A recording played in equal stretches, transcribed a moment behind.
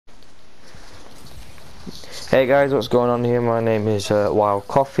Hey guys, what's going on here? My name is Wild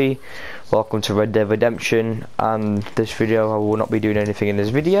Coffee. Welcome to Red Dead Redemption. And this video, I will not be doing anything in this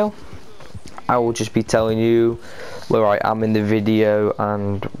video. I will just be telling you where I am in the video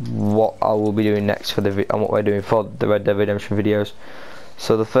and what I will be doing next for the and what we're doing for the Red Dead Redemption videos.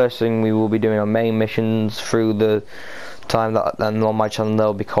 So the first thing we will be doing are main missions through the time that, and on my channel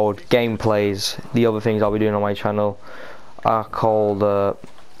they'll be called gameplays. The other things I'll be doing on my channel are called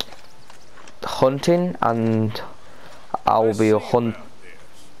hunting, and I will be a hunt.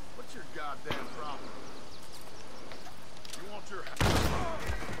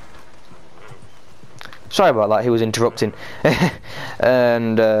 Sorry about that, he was interrupting.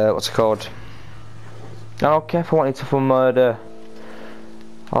 And what's it called? Okay, if I wanted to for murder.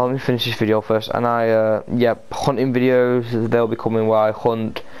 Oh, let me finish this video first. And yeah, hunting videos, they'll be coming where I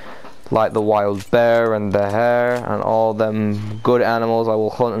hunt like the wild bear and the hare and all them good animals I will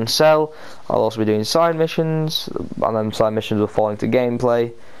hunt and sell. I'll also be doing side missions, and then side missions will fall into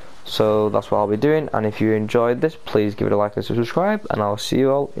gameplay. So that's what I'll be doing, and if you enjoyed this, please give it a like and subscribe, and I'll see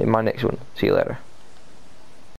you all in my next one. See you later.